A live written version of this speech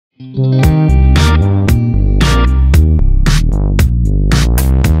Good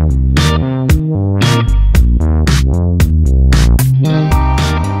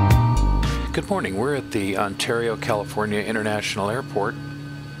morning. We're at the Ontario, California International Airport,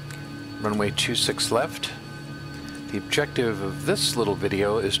 runway 26 left. The objective of this little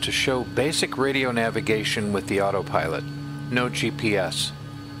video is to show basic radio navigation with the autopilot, no GPS.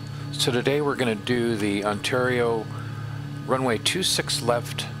 So today we're going to do the Ontario runway 26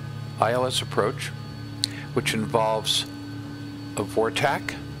 left ILS approach, which involves a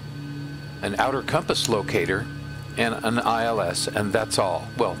VORTAC, an outer compass locator, and an ILS, and that's all.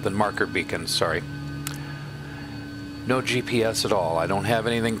 Well, the marker beacon, sorry. No GPS at all. I don't have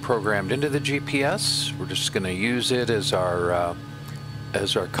anything programmed into the GPS. We're just going to use it as our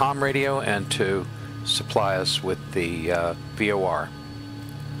comm radio and to supply us with the VOR.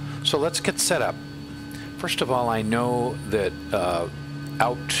 So let's get set up. First of all, I know that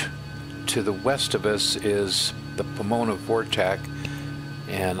out to the west of us is the Pomona VORTAC,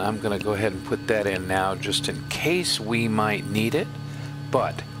 and I'm going to go ahead and put that in now just in case we might need it.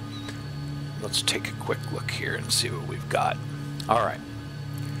 But let's take a quick look here and see what we've got. All right.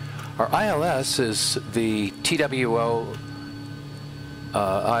 Our ILS is the TWO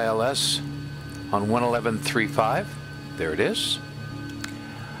ILS on 111.35. There it is.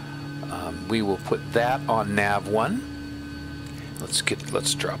 We will put that on nav 1.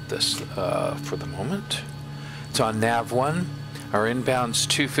 Let's drop this for the moment. It's on nav 1. Our inbound's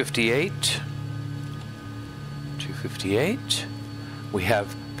 258. 258. We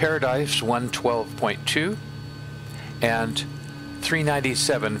have Paradise 112.2 and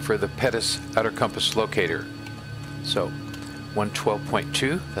 397 for the Pettis outer compass locator. So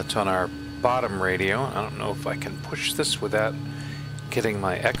 112.2, that's on our bottom radio. I don't know if I can push this without getting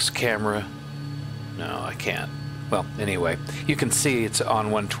my X camera. No, I can't. Well, anyway, you can see it's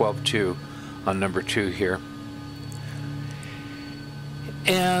on 112.2 on number 2 here.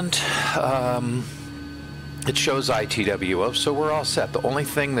 And it shows ITWO, so we're all set. The only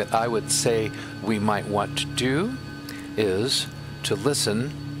thing that I would say we might want to do is to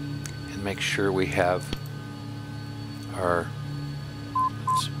listen and make sure we have our...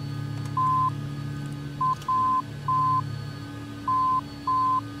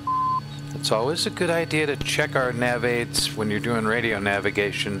 It's always a good idea to check our nav aids when you're doing radio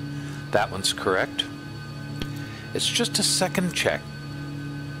navigation. That one's correct. It's just a second check.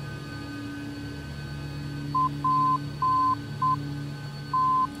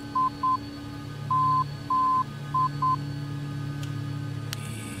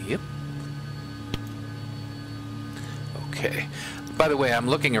 Yep. Okay. By the way, I'm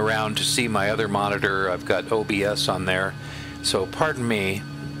looking around to see my other monitor. I've got OBS on there, so pardon me.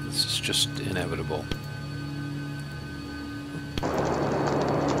 This is just inevitable.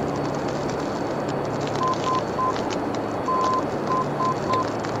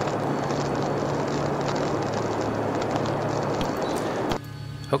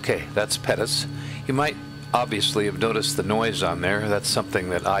 Okay, that's Pettis. You might obviously have noticed the noise on there. That's something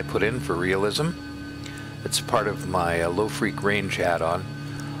that I put in for realism. It's part of my low freq range add-on.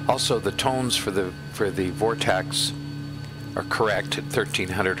 Also, the tones for the VORTACs are correct at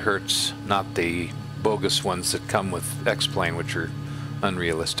 1300 hertz, not the bogus ones that come with X-Plane, which are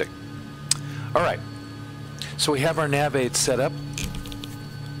unrealistic. All right, so we have our nav aid set up.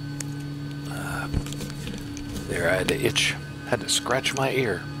 There, I had to itch, had to scratch my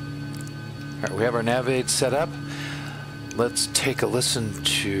ear. All right, we have our nav aid set up. Let's take a listen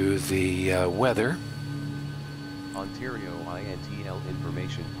to the weather. Ontario INTL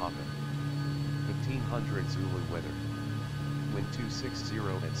information poppin'. 1500 Zulu weather. Wind 260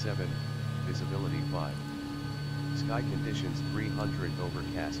 at 7, visibility 5. Sky conditions 300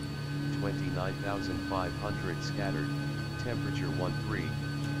 overcast, 29,500 scattered, temperature 13,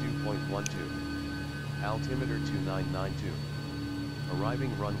 dew point 12. Altimeter 2992.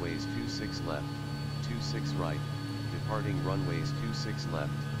 Arriving runways 26 left, 26 right, departing runways 26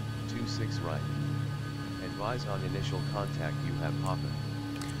 left, 26 right. Advise on initial contact, you have Papa.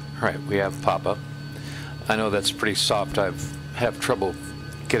 All right, we have Papa. I know that's pretty soft. I have trouble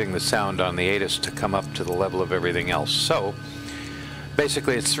getting the sound on the ATIS to come up to the level of everything else. So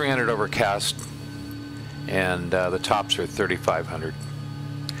basically it's 300 overcast and the tops are 3,500.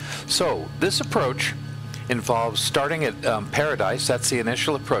 So this approach involves starting at Paradise. That's the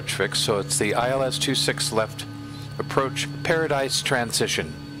initial approach fix. So it's the ILS 26 left approach Paradise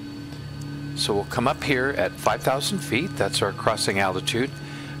transition. So we'll come up here at 5,000 feet. That's our crossing altitude.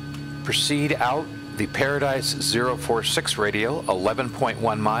 Proceed out the Paradise 046 radial,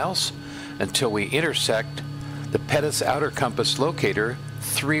 11.1 miles, until we intersect the Pettis outer compass locator,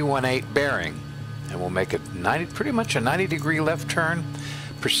 318 bearing, and we'll make a pretty much a 90-degree left turn,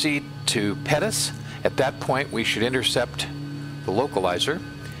 proceed to Pettus. At that point we should intercept the localizer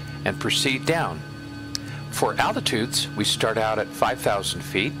and proceed down. For altitudes, we start out at 5,000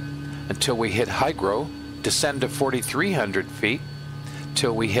 feet until we hit Hygro, descend to 4,300 feet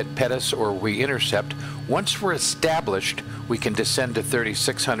till we hit Pettus or we intercept. Once we're established, we can descend to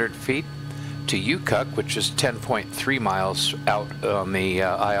 3,600 feet to Ukuk, which is 10.3 miles out on the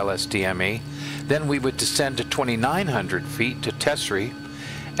ILS DME. Then we would descend to 2,900 feet to Tessri.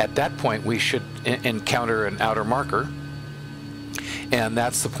 At that point, we should encounter an outer marker, and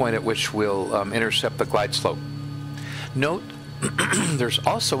that's the point at which we'll intercept the glide slope. Note, there's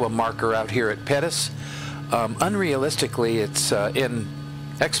also a marker out here at Pettus. Unrealistically, it's in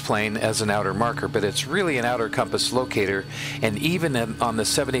X-plane as an outer marker, but it's really an outer compass locator, and even on the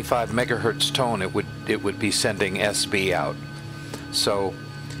 75 megahertz tone, it would be sending SB out. So,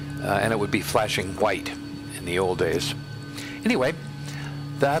 and it would be flashing white in the old days. Anyway,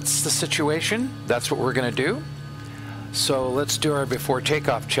 that's the situation. That's what we're going to do. So let's do our before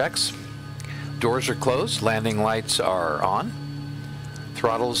takeoff checks. Doors are closed. Landing lights are on.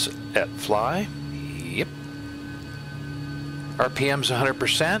 Throttles at fly. Yep. RPM's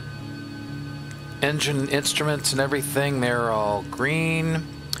 100%. Engine instruments and everything, they're all green.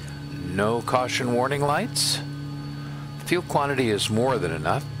 No caution warning lights. Fuel quantity is more than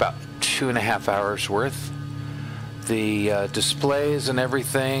enough, about 2.5 hours worth. The displays and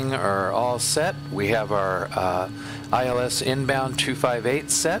everything are all set. We have our ILS inbound 258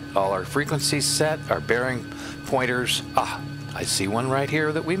 set, all our frequencies set, our bearing pointers. Ah, I see one right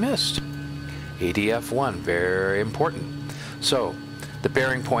here that we missed. ADF1, very important. So the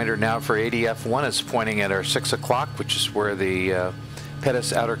bearing pointer now for ADF1 is pointing at our 6 o'clock, which is where the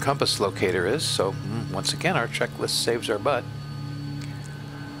Pettus outer compass locator is. So once again, our checklist saves our butt.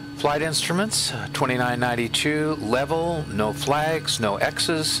 Flight instruments, 2992, level, no flags, no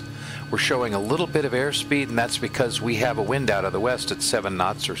X's. We're showing a little bit of airspeed, and that's because we have a wind out of the west at 7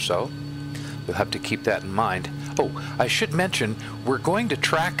 knots or so. We'll have to keep that in mind. Oh, I should mention, we're going to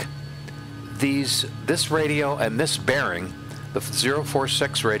track this radio and this bearing, the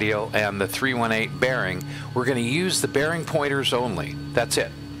 046 radio and the 318 bearing. We're going to use the bearing pointers only. That's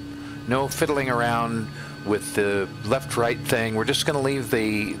it. No fiddling around with the left-right thing. We're just going to leave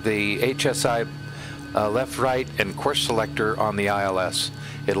the HSI left-right and course selector on the ILS.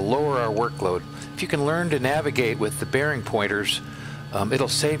 It'll lower our workload. If you can learn to navigate with the bearing pointers, it'll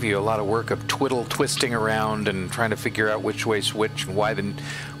save you a lot of work of twisting around and trying to figure out which way's which and why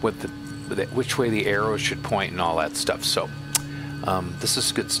which way the arrow should point and all that stuff. So this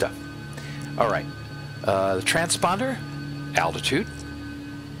is good stuff. All right, the transponder, altitude.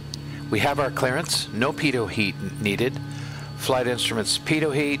 We have our clearance, no pitot heat needed. Flight instruments,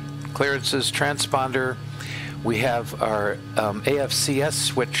 pitot heat, clearances, transponder. We have our AFCS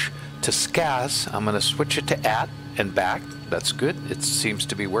switch to SCAS. I'm going to switch it to AT and back. That's good. It seems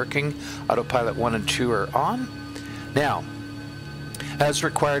to be working. Autopilot 1 and 2 are on. Now, as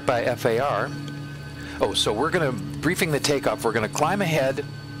required by FAR, so we're going to, briefing the takeoff, we're going to climb ahead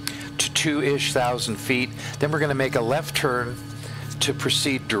to 2-ish thousand feet. Then we're going to make a left turn to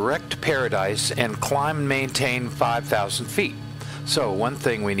proceed direct to Paradise and climb and maintain 5,000 feet. So one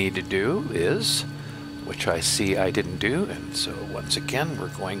thing we need to do is, which I see I didn't do, and so once again we're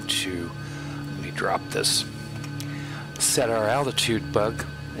going to, let me drop this, set our altitude bug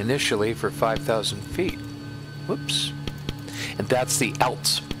initially for 5,000 feet. Whoops. And that's the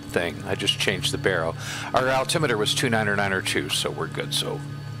ALTS thing. I just changed the barrel. Our altimeter was 29902, so we're good. So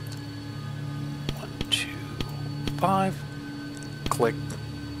 1, 2, 5. Click.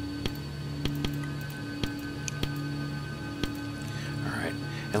 All right,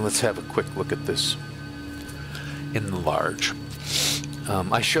 and let's have a quick look at this in the large.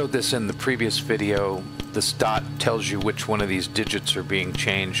 I showed this in the previous video. This dot tells you which one of these digits are being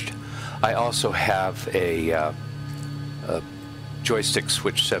changed. I also have a joystick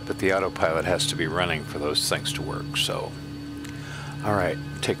switch set, but the autopilot has to be running for those things to work. So, all right,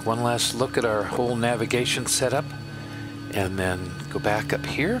 take one last look at our whole navigation setup, and then go back up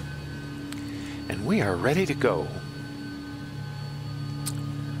here, and we are ready to go.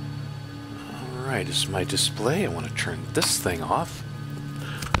 All right, this is my display. I want to turn this thing off.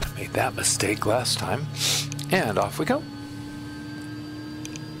 I made that mistake last time, and off we go.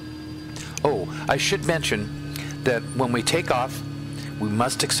 Oh, I should mention that when we take off, we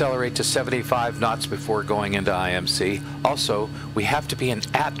must accelerate to 75 knots before going into IMC. Also, we have to be in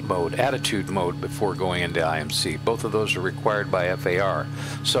AT mode, attitude mode, before going into IMC. Both of those are required by FAR.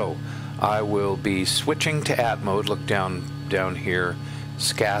 So I will be switching to AT mode. Look down here.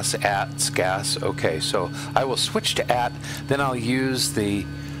 SCAS, AT, SCAS. Okay, so I will switch to AT, then I'll use the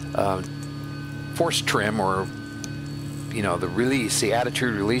force trim, or the release, the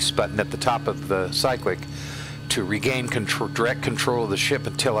attitude release button at the top of the cyclic to regain direct control of the ship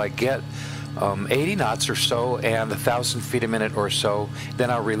until I get 80 knots or so and 1,000 feet a minute or so. Then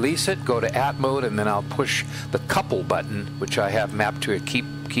I'll release it, go to AT mode, and then I'll push the couple button, which I have mapped to a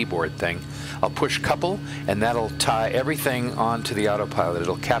keyboard thing. I'll push couple, and that'll tie everything onto the autopilot.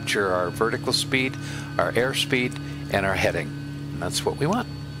 It'll capture our vertical speed, our airspeed, and our heading. And that's what we want.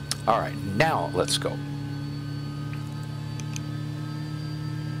 All right, now let's go.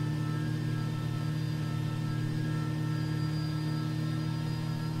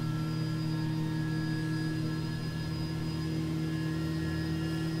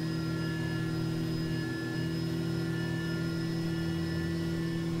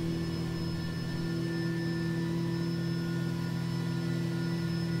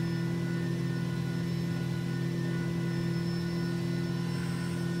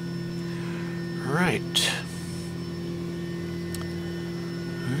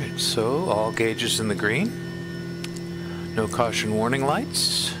 Alright, so all gauges in the green, no caution warning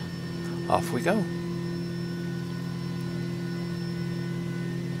lights, off we go.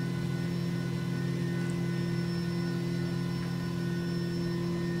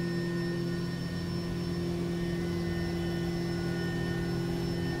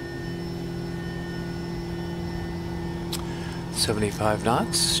 .75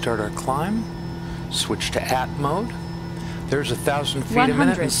 knots, start our climb. Switch to AT mode. There's 1,000 feet a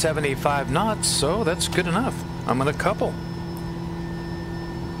minute and 75 knots, so that's good enough. I'm gonna couple.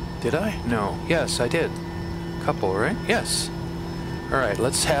 Did I? No. Yes, I did. Couple, right? Yes. All right,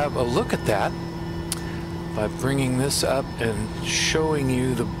 let's have a look at that by bringing this up and showing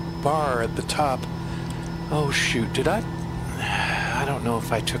you the bar at the top. Oh shoot, did I? I don't know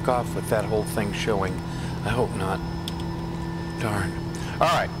if I took off with that whole thing showing. I hope not. Darn. All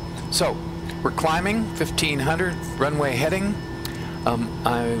right, so we're climbing 1,500, runway heading.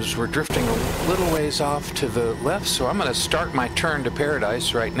 We're drifting a little ways off to the left, so I'm going to start my turn to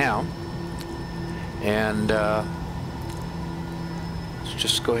Paradise right now. And let's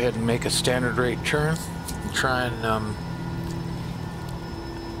just go ahead and make a standard rate turn and try and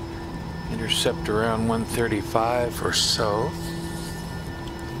intercept around 135 or so.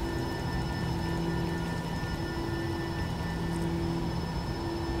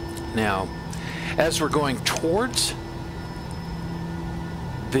 Now, as we're going towards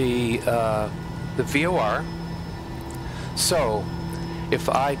the VOR, so if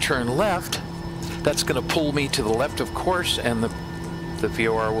I turn left, that's going to pull me to the left, of course, and the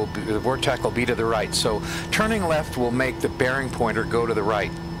VOR will be, the VORTAC will be to the right. So turning left will make the bearing pointer go to the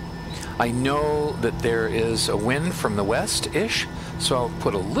right. I know that there is a wind from the west-ish, so I'll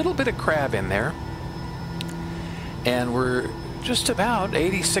put a little bit of crab in there, and we're just about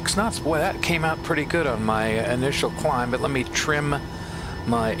 86 knots. Boy, that came out pretty good on my initial climb, but let me trim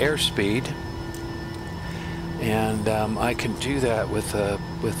my airspeed. And I can do that with a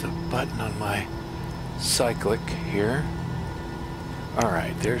button on my cyclic here. All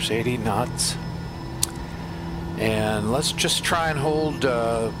right, there's 80 knots. And let's just try and hold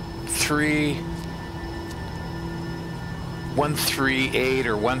 138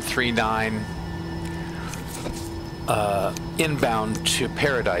 or 139 inbound to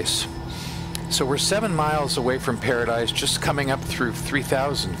Paradise. So we're 7 miles away from Paradise, just coming up through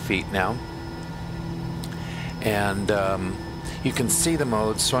 3,000 feet now. And you can see the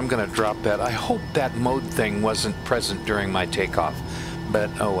modes, so I'm going to drop that. I hope that mode thing wasn't present during my takeoff, but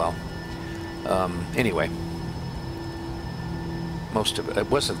oh well. Anyway, most of it, it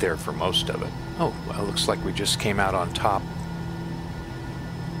wasn't there for most of it. Oh, well, it looks like we just came out on top.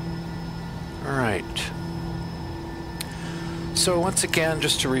 All right. So once again,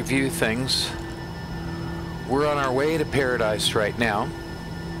 just to review things, we're on our way to Paradise right now.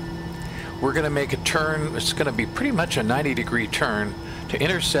 We're going to make a turn. It's going to be pretty much a 90-degree turn to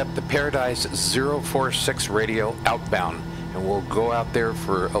intercept the Paradise 046 radio outbound. And we'll go out there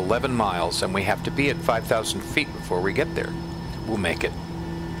for 11 miles, and we have to be at 5,000 feet before we get there. We'll make it.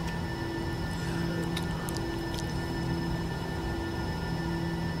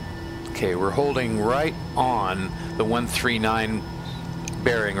 Okay, we're holding right on the 139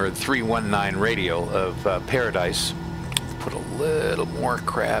 bearing, or 319 radio of Paradise. Put a little more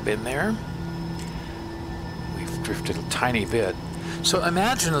crab in there. We've drifted a tiny bit. So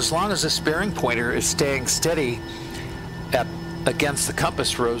imagine, as long as this bearing pointer is staying steady against the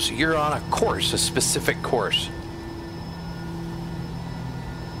compass rose, you're on a course, a specific course.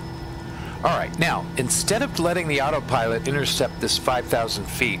 All right, now, instead of letting the autopilot intercept this 5,000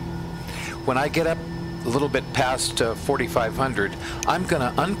 feet, when I get up a little bit past 4,500, I'm going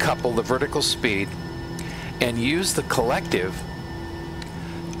to uncouple the vertical speed and use the collective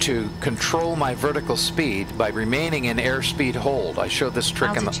to control my vertical speed by remaining in airspeed hold. I showed this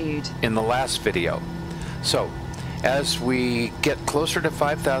trick in the last video. So, as we get closer to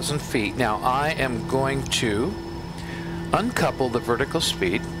 5,000 feet, now I am going to uncouple the vertical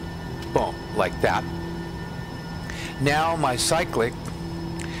speed. Boom, like that. Now my cyclic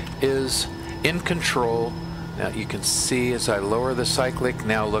is in control. Now you can see as I lower the cyclic,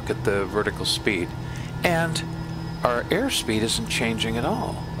 now look at the vertical speed. And our airspeed isn't changing at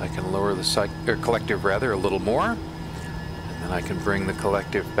all. I can lower the collective rather a little more, and then I can bring the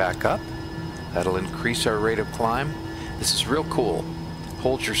collective back up. That'll increase our rate of climb. This is real cool.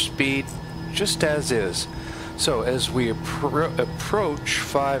 Hold your speed just as is. So as we approach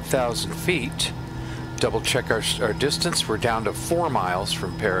 5,000 feet, double check our distance. We're down to 4 miles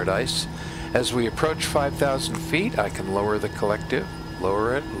from Paradise. As we approach 5,000 feet, I can lower the collective,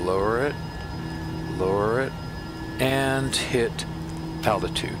 lower it, lower it, lower it, and hit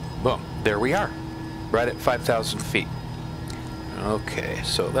altitude. Boom, there we are, right at 5,000 feet. Okay,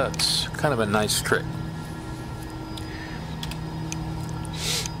 so that's kind of a nice trick.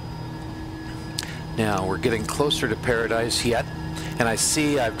 Now we're getting closer to Paradise yet, and I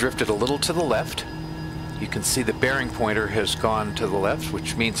see I've drifted a little to the left. You can see the bearing pointer has gone to the left,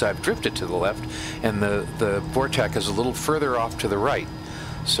 which means I've drifted to the left, and the VORTAC is a little further off to the right.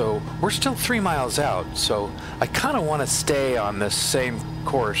 So we're still 3 miles out, so I kind of want to stay on this same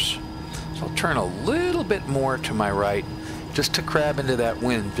course. So I'll turn a little bit more to my right, just to crab into that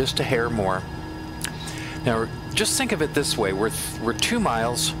wind, just a hair more. Now just think of it this way, we're 2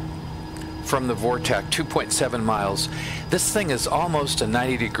 miles from the VORTAC, 2.7 miles. This thing is almost a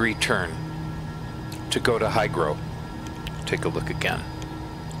 90-degree turn to go to hydro. Take a look again.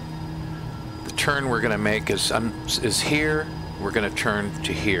 The turn we're going to make is here. We're going to turn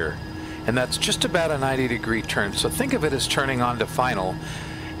to here, and that's just about a 90-degree turn. So think of it as turning on to final,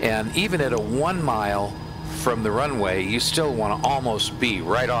 and even at a 1 mile from the runway, you still want to almost be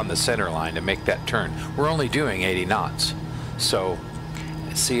right on the center line to make that turn. We're only doing 80 knots. So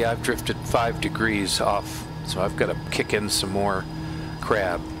see, I've drifted 5 degrees off, so I've got to kick in some more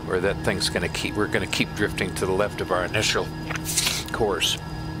crab, or that thing's going to we're going to keep drifting to the left of our initial course.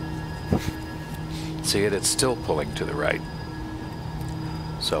 See it? It's still pulling to the right.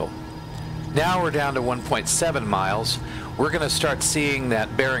 So now we're down to 1.7 miles. We're going to start seeing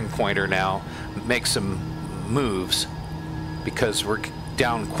that bearing pointer now make some moves, because we're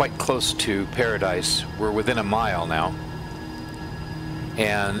down quite close to Paradise. We're within a mile now.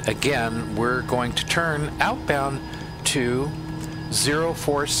 And again, we're going to turn outbound to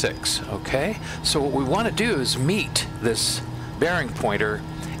 046, okay? So what we want to do is meet this bearing pointer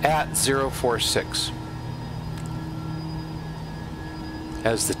at 046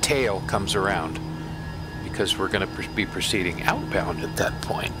 as the tail comes around, because we're going to be proceeding outbound at that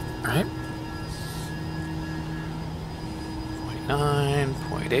point, right? 0.9,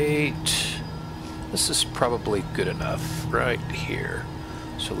 0.8. This is probably good enough right here.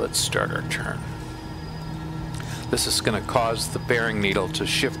 So let's start our turn. This is going to cause the bearing needle to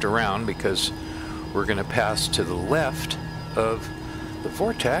shift around, because we're going to pass to the left of the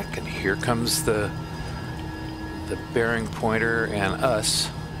VORTAC, and here comes the bearing pointer and us,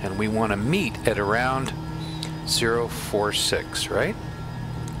 and we want to meet at around 046, right?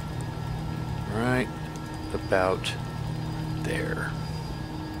 Right about there.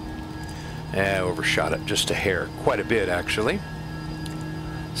 Overshot it just a hair, quite a bit actually.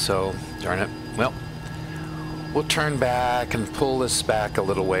 So, darn it. Well, we'll turn back and pull this back a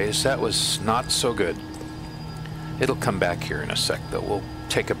little ways. That was not so good. It'll come back here in a sec, though. We'll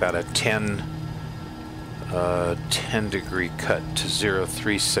take about a 10 degree cut to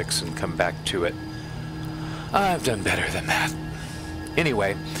 036 and come back to it. I've done better than that.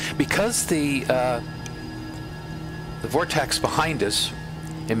 Anyway, because the VORTAC's behind us,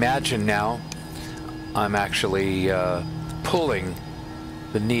 imagine now I'm actually pulling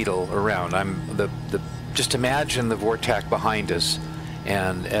the needle around. Just imagine the VORTAC behind us,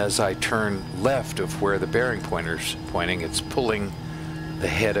 and as I turn left of where the bearing pointer's pointing, it's pulling the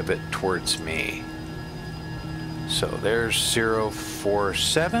head of it towards me. So there's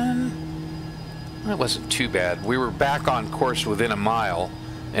 047. That wasn't too bad. We were back on course within a mile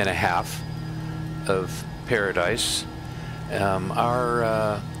and a half of Paradise.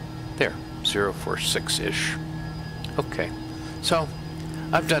 There, 046-ish. Okay, so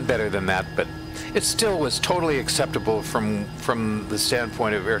I've done better than that, but it still was totally acceptable from the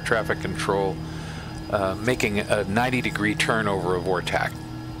standpoint of air traffic control, making a 90-degree turn over a VORTAC.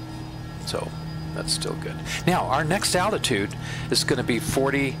 So that's still good. Now, our next altitude is going to be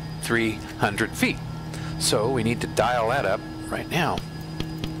 4,300 feet. So we need to dial that up right now.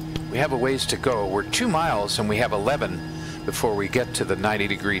 We have a ways to go. We're 2 miles and we have 11 before we get to the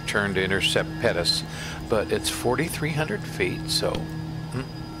 90-degree turn to intercept Pettus. But it's 4,300 feet, so...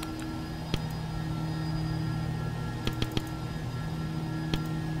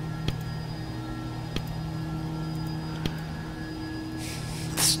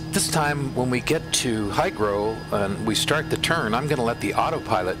 This time, when we get to Hygro and we start the turn, I'm going to let the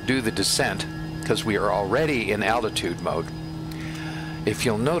autopilot do the descent because we are already in altitude mode. If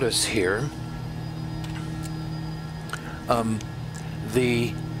you'll notice here,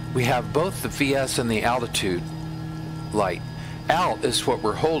 we have both the VS and the altitude light. Alt is what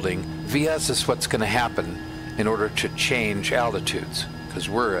we're holding. VS is what's going to happen in order to change altitudes, because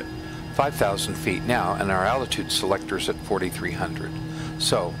we're at 5,000 feet now and our altitude selector's at 4,300.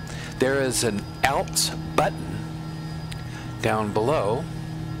 So there is an ALTS button down below.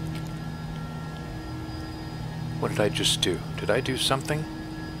 What did I just do? Did I do something?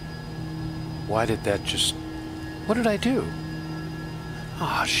 Why did that just... What did I do?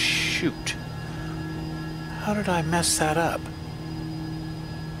 Ah, shoot. How did I mess that up?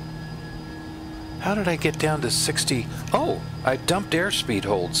 How did I get down to 60? Oh, I dumped airspeed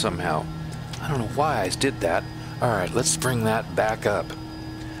hold somehow. I don't know why I did that. All right, let's bring that back up.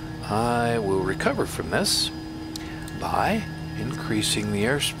 I will recover from this by increasing the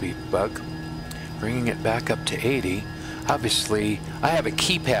airspeed bug, bringing it back up to 80. Obviously, I have a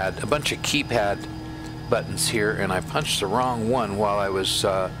keypad, a bunch of keypad buttons here, and I punched the wrong one while I was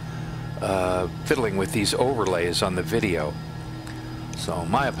fiddling with these overlays on the video. So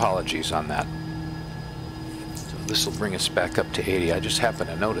my apologies on that. So this will bring us back up to 80. I just happened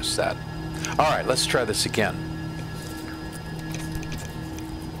to notice that. All right, let's try this again.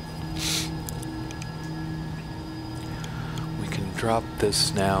 Drop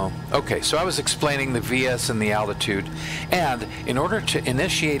this now. Okay, so I was explaining the VS and the altitude, and in order to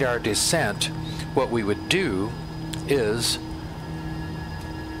initiate our descent, what we would do is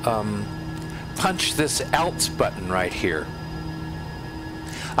punch this ALTS button right here.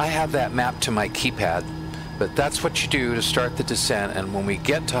 I have that mapped to my keypad, but that's what you do to start the descent, and when we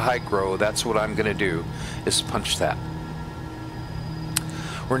get to Hygro, that's what I'm going to do, is punch that.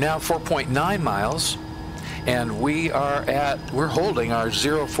 We're now 4.9 miles. And we're holding our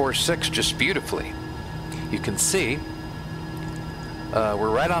 046 just beautifully. You can see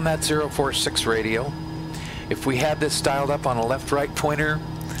we're right on that 046 radio. If we had this dialed up on a left-right pointer,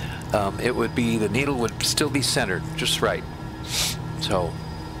 it would be, the needle would still be centered just right. So,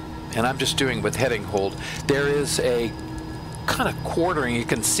 and I'm just doing with heading hold. There is a kind of quartering. You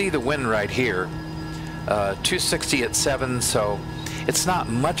can see the wind right here. 260 at 7, so it's not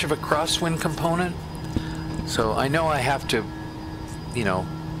much of a crosswind component. So I know I have to, you know,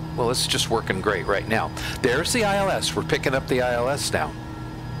 well, it's just working great right now. There's the ILS. We're picking up the ILS now.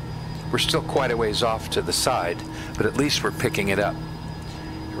 We're still quite a ways off to the side, but at least we're picking it up.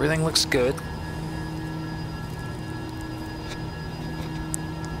 Everything looks good.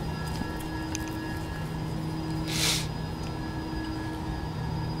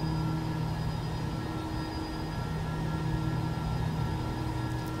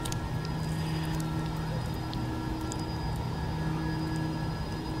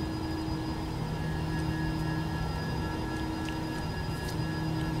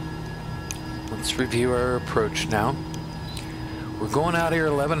 Let's review our approach now. We're going out here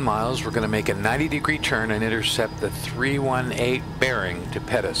 11 miles. We're going to make a 90-degree turn and intercept the 318 bearing to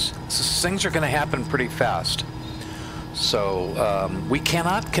Pettus. So things are going to happen pretty fast. So we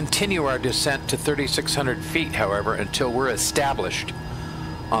cannot continue our descent to 3,600 feet, however, until we're established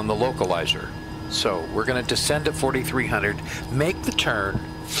on the localizer. So we're going to descend to 4,300, make the turn,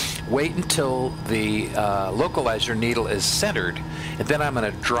 wait until the localizer needle is centered, and then I'm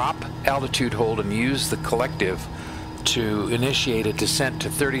going to drop altitude hold and use the collective to initiate a descent to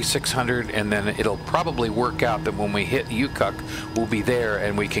 3,600, and then it'll probably work out that when we hit Yukuk, we'll be there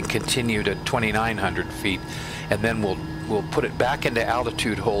and we can continue to 2,900 feet, and then we'll put it back into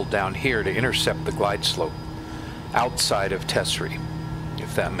altitude hold down here to intercept the glide slope outside of Tessri,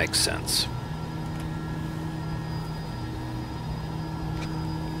 if that makes sense.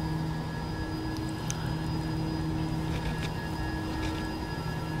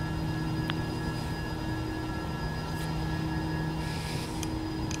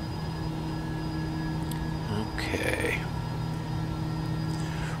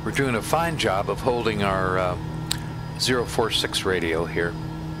 We're doing a fine job of holding our 046 radio here.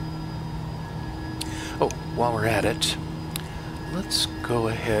 Oh, while we're at it, let's go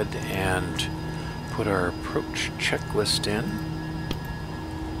ahead and put our approach checklist in.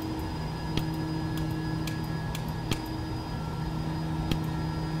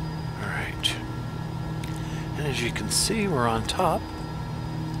 All right. And as you can see, we're on top.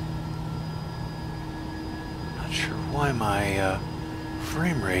 Not sure why my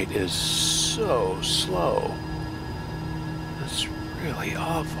frame rate is so slow. That's really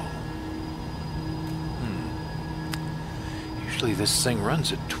awful. Usually this thing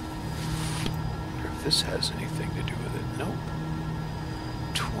runs at I wonder if this has anything to do with it. Nope.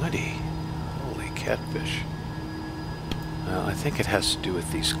 20. Holy catfish. Well, I think it has to do with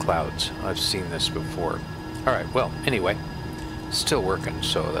these clouds. I've seen this before. Alright, well, anyway, still working,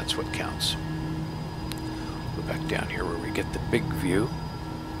 so that's what counts. Go back down here where we get the big view.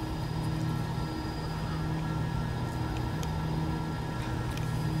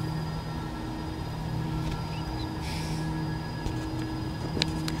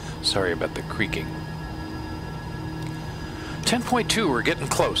 Sorry about the creaking. 10.2, we're getting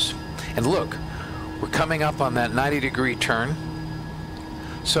close. And look, we're coming up on that 90-degree turn.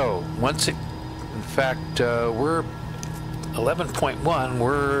 So once it, in fact, we're 11.1,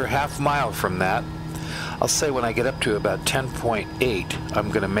 we're half mile from that. I'll say when I get up to about 10.8, I'm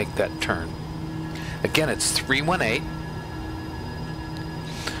going to make that turn. Again, it's 318.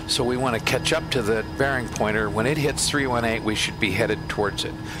 So we want to catch up to the bearing pointer. When it hits 318, we should be headed towards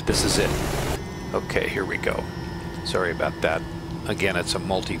it. This is it. Okay, here we go. Sorry about that. Again, it's a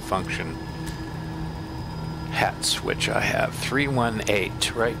multi-function hat switch I have.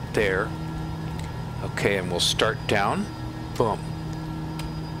 318 right there. Okay, and we'll start down. Boom.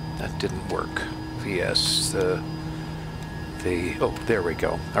 That didn't work. VS, oh, there we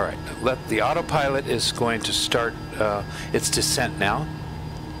go. All right, the autopilot is going to start its descent now.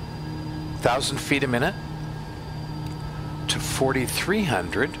 1,000 feet a minute to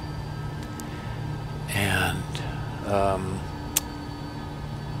 4,300, and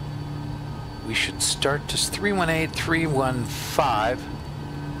we should start to 318, 315.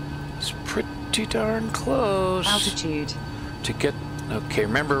 It's pretty darn close. Altitude. To get, okay,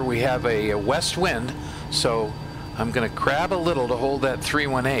 remember we have a west wind, so I'm going to crab a little to hold that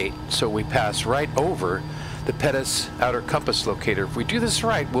 318, so we pass right over the Pettis outer compass locator. If we do this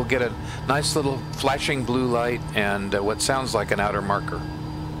right, we'll get a nice little flashing blue light and what sounds like an outer marker.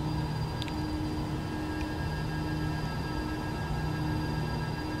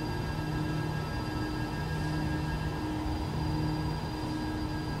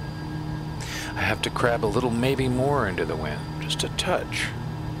 I have to crab a little, maybe more into the wind, just a touch.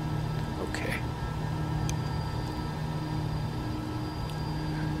 Okay.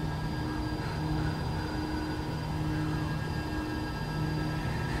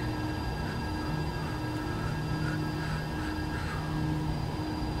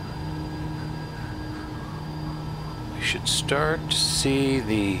 Should start to see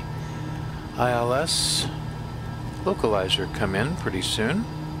the ILS localizer come in pretty soon.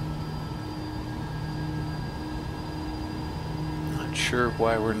 Not sure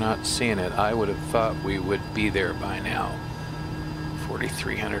why we're not seeing it. I would have thought we would be there by now.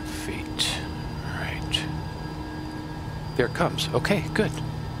 4,300 feet. All right. There it comes. Okay, good.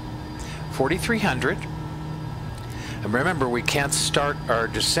 4,300. And remember, we can't start our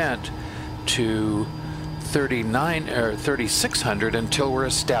descent to 3,600 until we're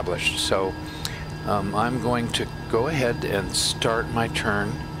established. So I'm going to go ahead and start my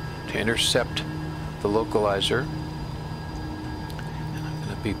turn to intercept the localizer. And I'm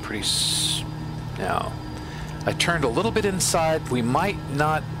going to be pretty now. I turned a little bit inside. We might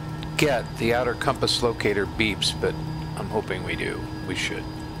not get the outer compass locator beeps, but I'm hoping we do. We should.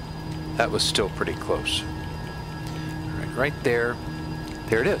 That was still pretty close. All right, right there.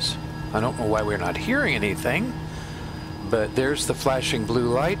 There it is. I don't know why we're not hearing anything, but there's the flashing blue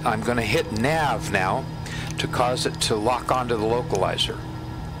light. I'm going to hit nav now to cause it to lock onto the localizer.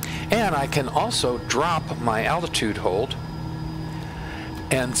 And I can also drop my altitude hold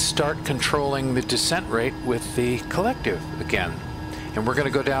and start controlling the descent rate with the collective again. And we're going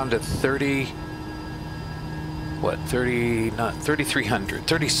to go down to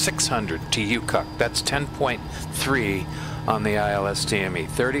 3,600 to UCUC. That's 10.3 on the ILS DME,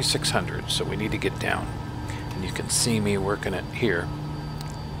 3,600. So we need to get down. And you can see me working it here.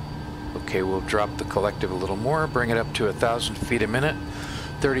 Okay, we'll drop the collective a little more, bring it up to 1,000 feet a minute,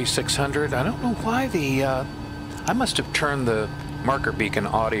 3,600. I don't know why the, I must have turned the marker beacon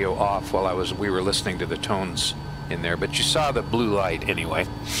audio off while we were listening to the tones in there, but you saw the blue light anyway.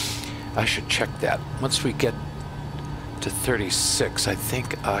 I should check that. Once we get to 36, I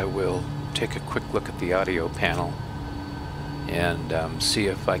think I will take a quick look at the audio panel and see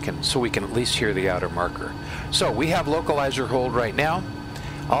if I can, so we can at least hear the outer marker. So we have localizer hold right now.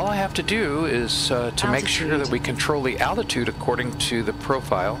 All I have to do is to make sure that we control the altitude according to the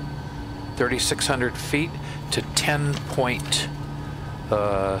profile, 3,600 feet to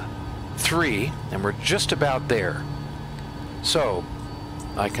 10.3, and we're just about there. So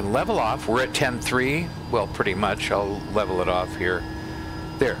I can level off. We're at 10.3. Well, pretty much. I'll level it off here.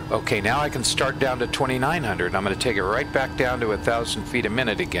 There. Okay, now I can start down to 2,900. I'm going to take it right back down to 1,000 feet a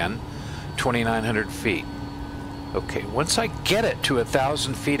minute again. 2,900 feet. Okay, once I get it to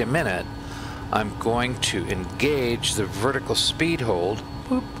 1,000 feet a minute, I'm going to engage the vertical speed hold,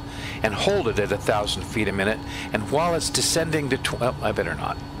 boop, and hold it at 1,000 feet a minute. And while it's descending to, well, I better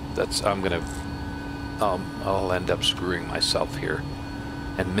not. I'll end up screwing myself here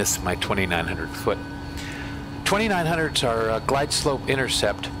and miss my 2,900 foot. 2,900s are glide slope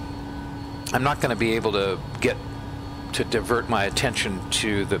intercept. I'm not going to be able to get to divert my attention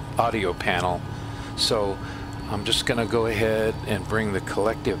to the audio panel, so I'm just going to go ahead and bring the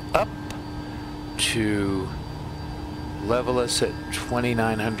collective up to level us at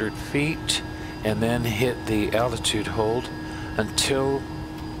 2,900 feet and then hit the altitude hold until,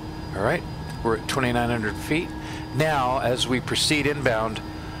 all right, we're at 2,900 feet. Now, as we proceed inbound,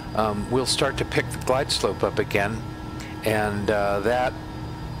 we'll start to pick the glide slope up again, and that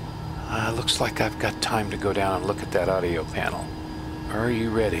looks like I've got time to go down and look at that audio panel. Are you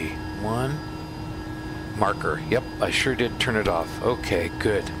ready? One. Marker. Yep, I sure did turn it off. Okay,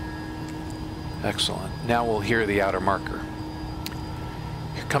 good. Excellent. Now we'll hear the outer marker.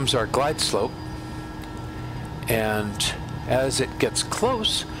 Here comes our glide slope, and as it gets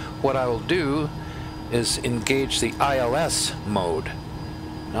close, what I will do is engage the ILS mode.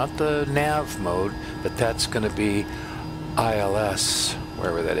 Not the nav mode, but that's going to be ILS,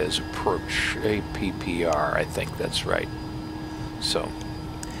 wherever that is, approach, APPR, I think that's right. So,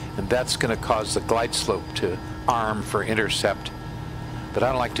 and that's going to cause the glide slope to arm for intercept, but I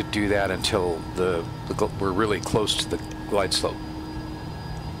don't like to do that until we're really close to the glide slope.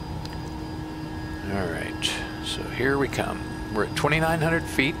 All right, so here we come. We're at 2,900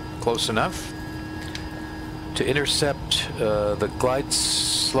 feet, close enough to intercept the glide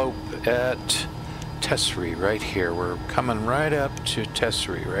slope at Tesserae right here. We're coming right up to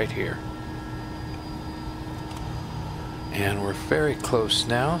Tesserae right here. And we're very close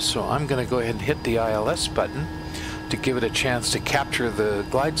now, so I'm going to go ahead and hit the ILS button to give it a chance to capture the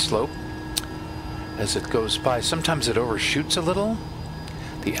glide slope as it goes by. Sometimes it overshoots a little.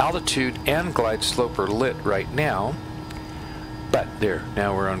 The altitude and glide slope are lit right now. But there,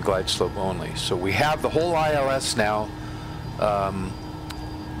 now we're on glide slope only. So we have the whole ILS now.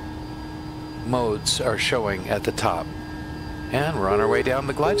 Modes are showing at the top. And we're on our way down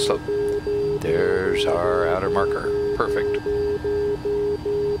the glide slope. There's our outer marker. Perfect.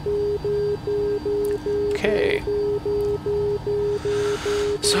 Okay.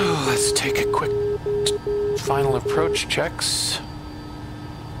 So let's take a quick final approach checks.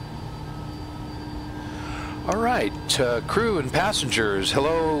 All right, crew and passengers,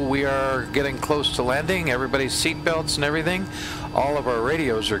 hello. We are getting close to landing. Everybody's seatbelts and everything. All of our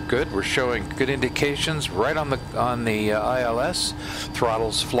radios are good. We're showing good indications right on the ILS.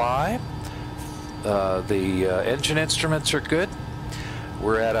 Throttles fly. The engine instruments are good.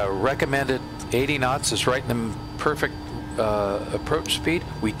 We're at a recommended 80 knots. Is right in the perfect approach speed.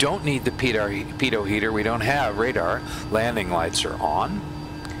 We don't need the pitot heater. We don't have radar. Landing lights are on.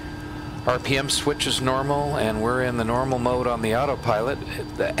 RPM switch is normal, and we're in the normal mode on the autopilot,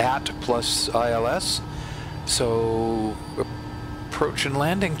 the AT plus ILS. So approach and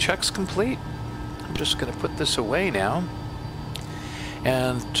landing checks complete. I'm just going to put this away now,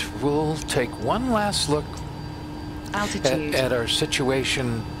 and we'll take one last look at our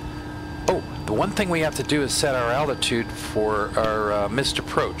situation. Oh, the one thing we have to do is set our altitude for our missed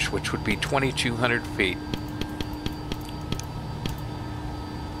approach, which would be 2,200 feet.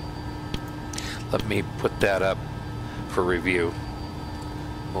 Let me put that up for review.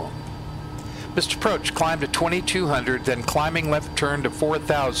 Boom. Missed approach, climb to 2,200, then climbing left turn to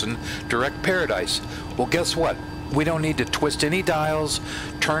 4,000, direct Paradise. Well, guess what? We don't need to twist any dials,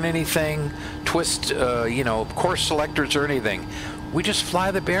 turn anything, twist, course selectors or anything. We just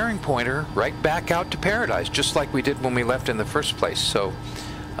fly the bearing pointer right back out to Paradise, just like we did when we left in the first place. So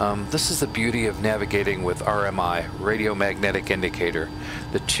this is the beauty of navigating with RMI, radio magnetic indicator.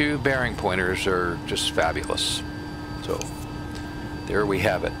 The two bearing pointers are just fabulous. So there we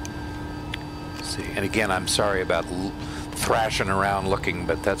have it. see. And again, I'm sorry about thrashing around looking,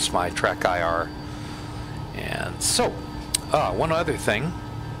 but that's my track IR. And so, one other thing.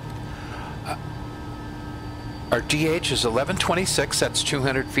 Our DH is 1126, that's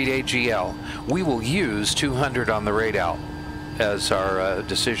 200 feet AGL. We will use 200 on the radar as our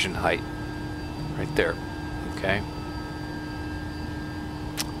decision height, right there, okay?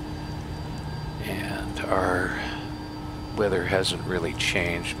 And our weather hasn't really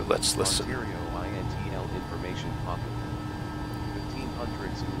changed, but let's listen. Ontario INTL information pocket.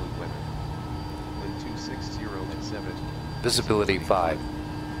 1500 Zulu weather. Wind 260 at 7. Visibility 5.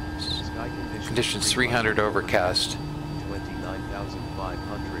 Sky Conditions 300 overcast.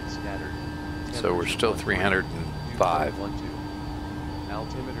 29,500 scattered. So we're still 305.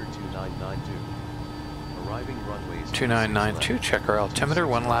 Altimeter 2992. Arriving runways 2992. Check our altimeter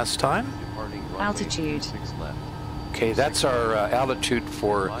one last time. Altitude. 6 left. Okay, that's our altitude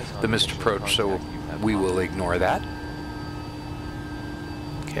for the missed approach, so we will ignore that.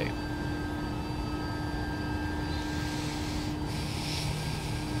 Okay.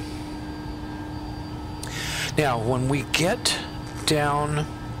 Now, when we get down, let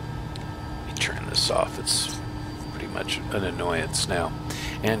me turn this off. It's pretty much an annoyance now.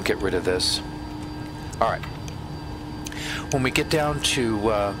 And get rid of this. All right. When we get down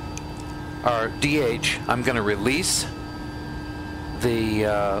to our DH, I'm going to release the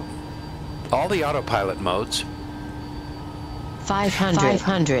all the autopilot modes.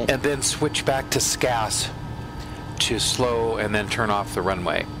 500. And then switch back to SCAS to slow and then turn off the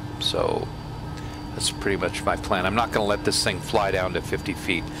runway. So that's pretty much my plan. I'm not going to let this thing fly down to 50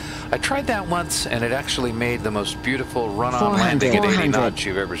 feet. I tried that once, and it actually made the most beautiful run-on landing at 80 knots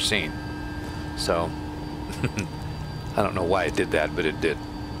you've ever seen. So, I don't know why it did that, but it did.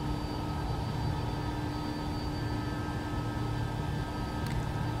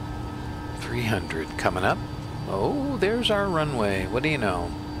 $300 coming up. Oh, there's our runway. What do you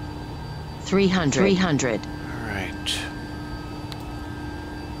know? 300. All right.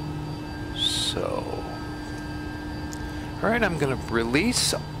 So, all right, I'm going to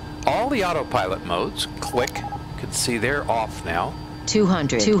release all the autopilot modes. Click. You can see they're off now.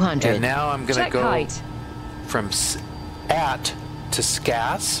 200. And now I'm going to go height. from AT to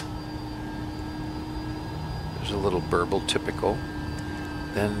SCAS. There's a little burble, typical.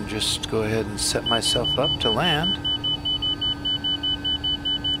 Then just go ahead and set myself up to land.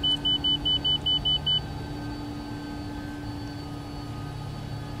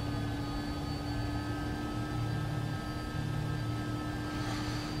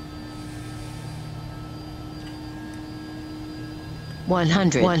 One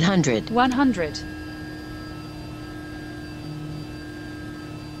hundred.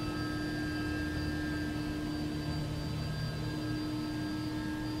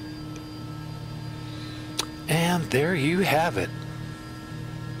 And there you have it.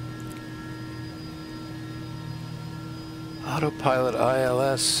 Autopilot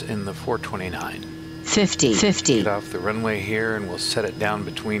ILS in the 429. 50. Get off the runway here and we'll set it down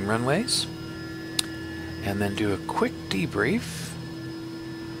between runways. And then do a quick debrief.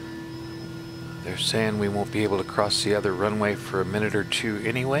 They're saying we won't be able to cross the other runway for a minute or two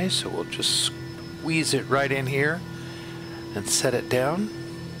anyway, so we'll just squeeze it right in here and set it down.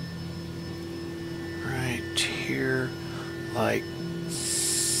 Right here, like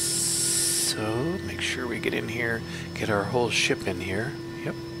so. Make sure we get in here, get our whole ship in here.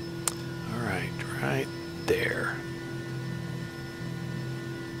 Yep. All right there.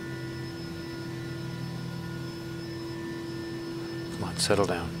 Come on, settle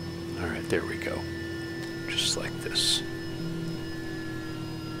down. All right, there we go. Just like this.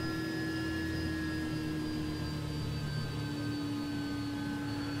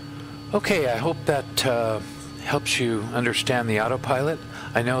 Okay, I hope that helps you understand the autopilot.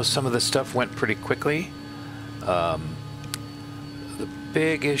 I know some of the stuff went pretty quickly. The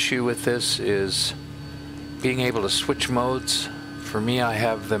big issue with this is being able to switch modes. For me, I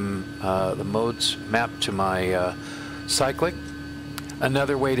have them the modes mapped to my cyclic.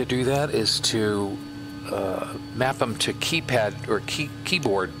 Another way to do that is to map them to keypad or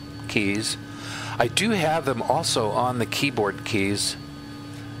keyboard keys. I do have them also on the keyboard keys.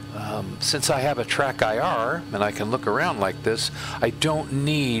 Since I have a track IR and I can look around like this, I don't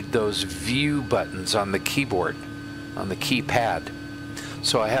need those view buttons on the keyboard, on the keypad.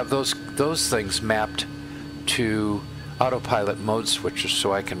 So I have those things mapped to autopilot mode switches,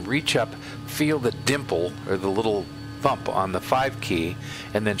 so I can reach up, feel the dimple or the little bump on the 5 key,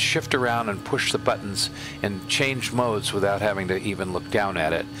 and then shift around and push the buttons and change modes without having to even look down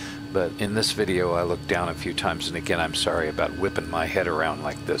at it. But in this video, I looked down a few times, and again, I'm sorry about whipping my head around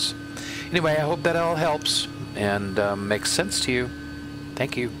like this. Anyway, I hope that all helps and makes sense to you.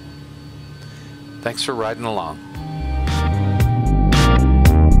 Thank you. Thanks for riding along.